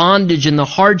of the bondage and the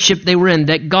hardship they were in,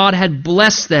 that God had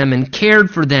blessed them and cared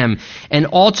for them and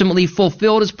ultimately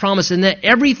fulfilled his promise, and that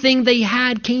everything they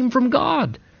had came from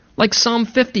God. Like Psalm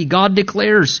 50, God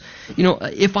declares,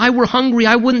 if I were hungry,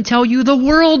 I wouldn't tell you the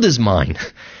world is mine.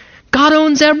 God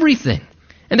owns everything.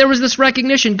 And there was this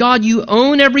recognition, God, you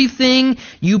own everything,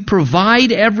 you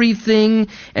provide everything,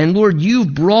 and Lord,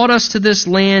 you've brought us to this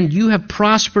land, you have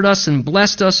prospered us and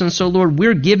blessed us, and so Lord,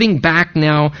 we're giving back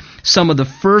now some of the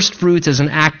first fruits as an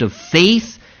act of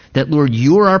faith, that Lord,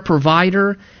 you're our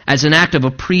provider, as an act of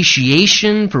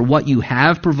appreciation for what you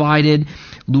have provided,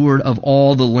 Lord, of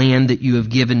all the land that you have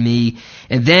given me.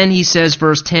 And then he says,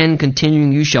 verse 10,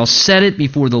 continuing, you shall set it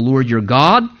before the Lord your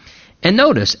God, and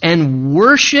notice, and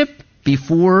worship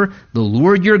before the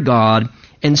Lord your God,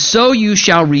 and so you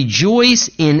shall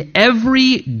rejoice in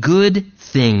every good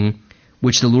thing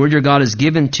which the Lord your God has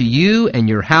given to you and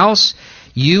your house,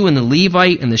 you and the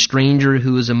Levite and the stranger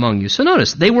who is among you. So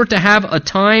notice, they were to have a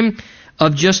time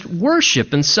of just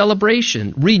worship and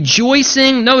celebration.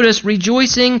 Rejoicing, notice,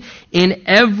 rejoicing in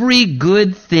every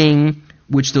good thing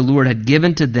which the Lord had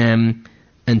given to them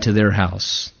and to their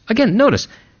house. Again, notice,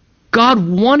 God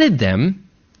wanted them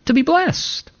to be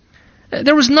blessed.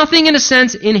 There was nothing, in a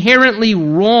sense, inherently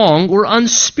wrong or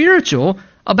unspiritual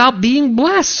about being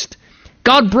blessed.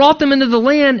 God brought them into the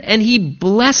land, and He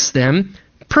blessed them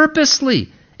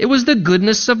purposely. It was the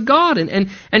goodness of God. And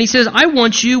He says, I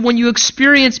want you, when you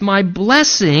experience my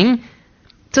blessing,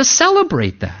 to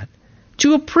celebrate that,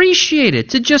 to appreciate it,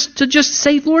 to just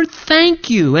say, Lord, thank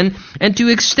you, and to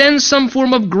extend some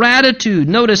form of gratitude.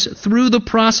 Notice, through the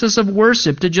process of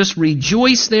worship, to just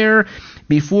rejoice there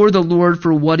before the Lord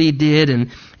for what He did.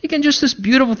 And again, just this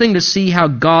beautiful thing to see how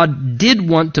God did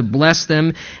want to bless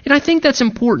them. And I think that's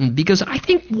important, because I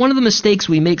think one of the mistakes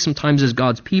we make sometimes as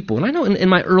God's people, and I know in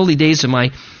my early days of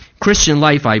my Christian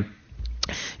life, I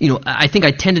think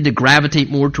I tended to gravitate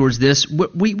more towards this.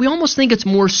 We almost think it's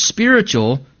more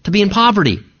spiritual to be in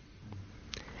poverty.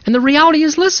 And the reality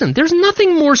is, listen, there's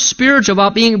nothing more spiritual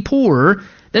about being poor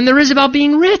than there is about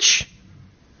being rich.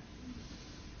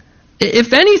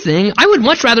 If anything, I would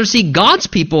much rather see God's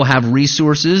people have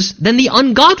resources than the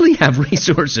ungodly have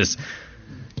resources.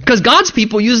 Because God's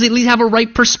people usually at least have a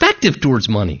right perspective towards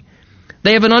money.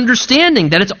 They have an understanding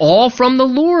that it's all from the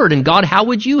Lord. And God, how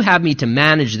would you have me to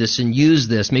manage this and use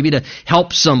this? Maybe to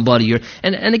help somebody.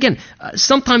 And again,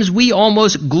 sometimes we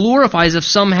almost glorify as if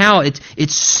somehow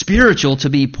it's spiritual to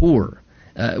be poor.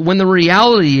 When the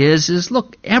reality is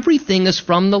look, everything is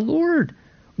from the Lord.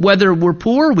 Whether we're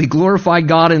poor, we glorify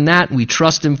God in that, and we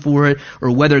trust Him for it, or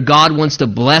whether God wants to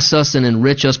bless us and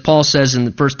enrich us. Paul says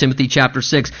in 1 Timothy chapter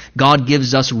 6, God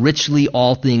gives us richly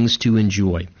all things to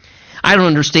enjoy. I don't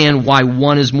understand why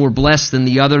one is more blessed than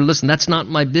the other. Listen, that's not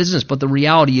my business, but the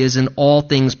reality is, in all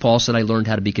things, Paul said, I learned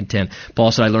how to be content.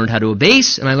 Paul said, I learned how to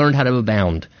abase, and I learned how to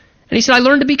abound. And he said, I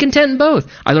learned to be content in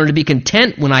both. I learned to be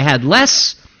content when I had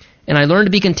less, and I learned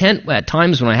to be content at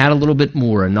times when I had a little bit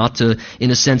more, and not to,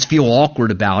 in a sense, feel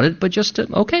awkward about it, but just to,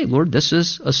 okay, Lord, this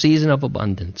is a season of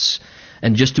abundance.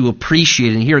 And just to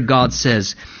appreciate, and here God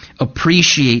says,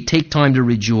 appreciate, take time to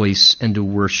rejoice and to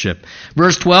worship.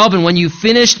 Verse 12, and when you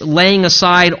finished laying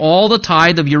aside all the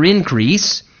tithe of your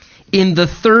increase, in the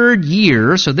third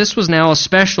year, so this was now a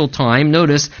special time,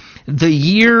 notice, the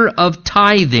year of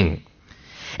tithing,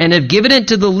 and have given it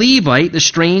to the Levite, the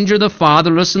stranger, the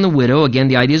fatherless, and the widow, again,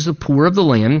 the idea is the poor of the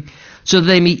land, so that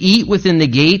they may eat within the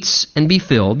gates and be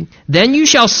filled. Then you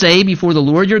shall say before the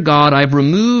Lord your God, I have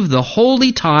removed the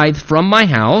holy tithe from my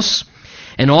house,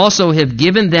 and also have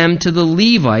given them to the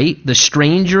Levite, the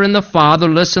stranger and the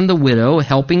fatherless and the widow,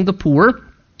 helping the poor,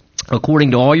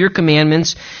 according to all your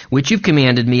commandments which you've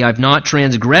commanded me. I've not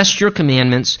transgressed your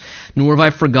commandments, nor have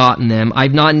I forgotten them.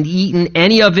 I've not eaten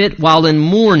any of it while in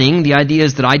mourning. The idea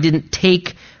is that I didn't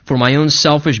take for my own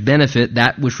selfish benefit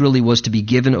that which really was to be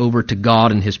given over to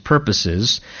God and His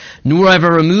purposes, nor have I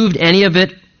removed any of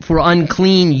it for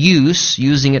unclean use,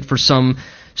 using it for some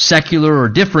secular or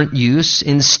different use.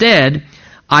 Instead,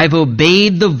 I've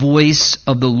obeyed the voice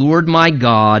of the Lord my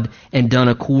God and done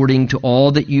according to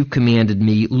all that you've commanded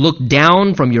me. Look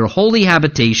down from your holy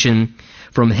habitation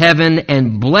from heaven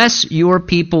and bless your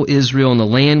people Israel in the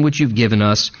land which you've given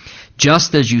us,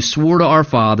 just as you swore to our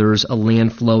fathers, a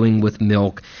land flowing with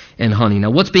milk and honey.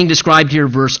 Now, what's being described here,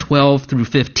 verse 12 through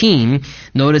 15,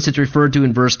 notice it's referred to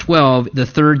in verse 12, the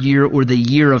third year or the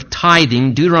year of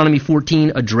tithing. Deuteronomy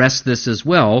 14 addressed this as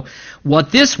well.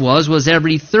 What this was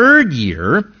every third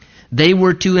year, they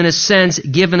were to, in a sense,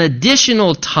 give an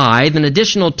additional tithe, an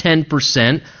additional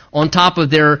 10% on top of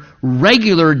their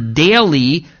regular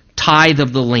daily tithe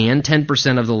of the land,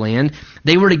 10% of the land.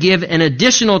 They were to give an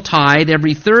additional tithe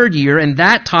every third year, and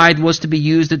that tithe was to be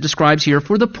used, it describes here,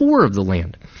 for the poor of the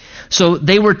land. So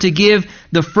they were to give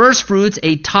the first fruits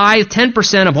a tithe,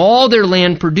 10% of all their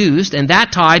land produced, and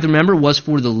that tithe, remember, was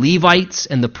for the Levites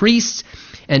and the priests,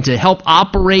 and to help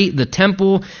operate the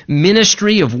temple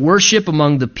ministry of worship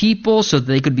among the people so that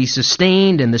they could be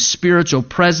sustained and the spiritual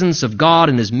presence of God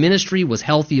and His ministry was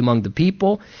healthy among the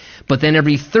people. But then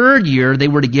every third year, they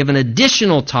were to give an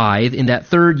additional tithe in that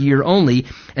third year only,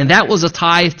 and that was a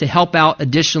tithe to help out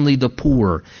additionally the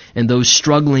poor and those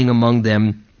struggling among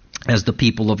them as the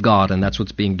people of God, and that's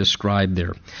what's being described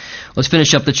there. Let's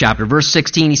finish up the chapter. Verse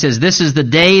 16, he says, This is the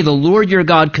day the Lord your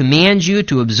God commands you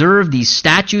to observe these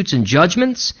statutes and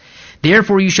judgments.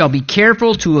 Therefore you shall be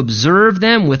careful to observe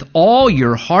them with all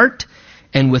your heart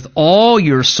and with all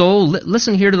your soul.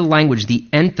 Listen here to the language, the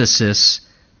emphasis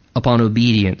upon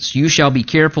obedience. You shall be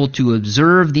careful to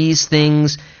observe these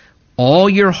things, all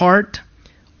your heart,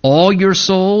 all your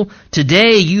soul.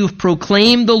 Today you've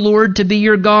proclaimed the Lord to be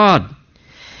your God.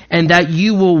 and that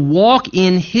you will walk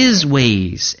in His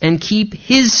ways and keep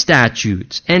His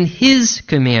statutes and His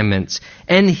commandments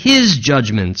and His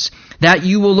judgments, that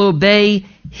you will obey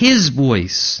His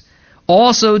voice.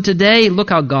 Also today, look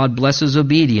how God blesses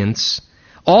obedience.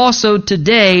 Also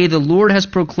today, the Lord has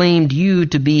proclaimed you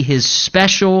to be His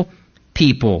special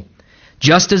people,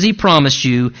 just as He promised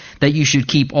you that you should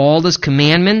keep all His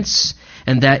commandments,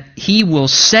 and that He will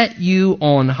set you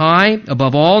on high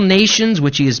above all nations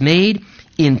which He has made,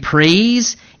 in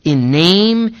praise, in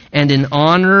name, and in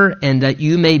honor, and that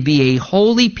you may be a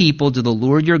holy people to the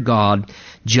Lord your God,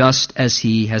 just as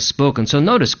He has spoken. So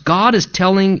notice, God is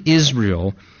telling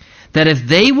Israel that if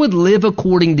they would live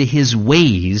according to His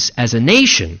ways as a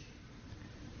nation,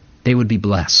 they would be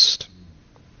blessed.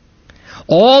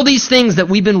 All these things that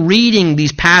we've been reading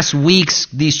these past weeks,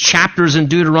 these chapters in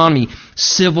Deuteronomy,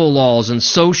 civil laws and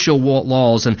social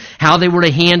laws, and how they were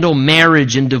to handle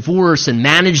marriage and divorce and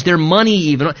manage their money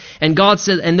even, and God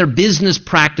said, and their business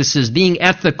practices, being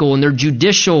ethical, and their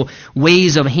judicial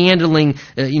ways of handling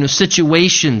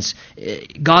situations.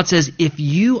 God says, if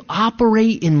you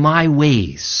operate in my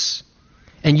ways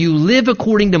and you live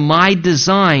according to my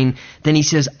design, then He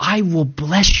says, I will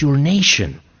bless your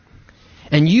nation.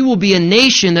 And you will be a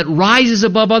nation that rises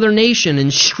above other nations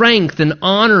in strength and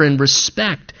honor and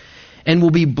respect, and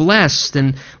will be blessed.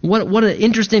 And what an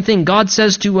interesting thing. God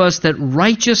says to us that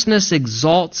righteousness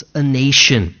exalts a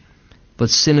nation, but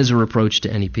sin is a reproach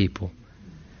to any people.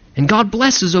 And God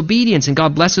blesses obedience, and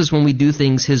God blesses when we do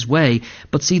things His way.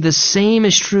 But see, the same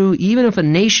is true even if a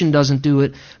nation doesn't do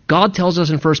it. God tells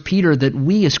us in 1 Peter that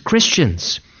we as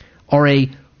Christians are a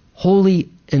holy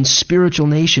and spiritual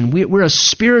nation. We're a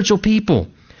spiritual people,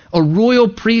 a royal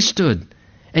priesthood.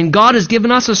 And God has given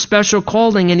us a special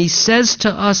calling, and He says to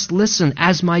us, listen,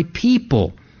 as my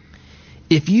people,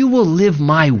 if you will live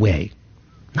my way,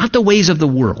 not the ways of the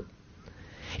world,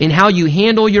 in how you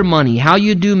handle your money, how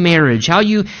you do marriage, how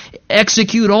you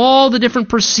execute all the different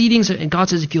proceedings, and God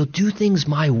says, if you'll do things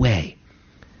my way,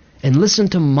 and listen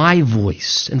to my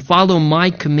voice, and follow my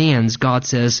commands, God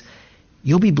says,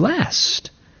 you'll be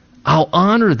blessed. I'll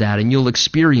honor that, and you'll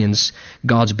experience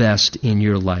God's best in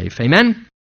your life. Amen?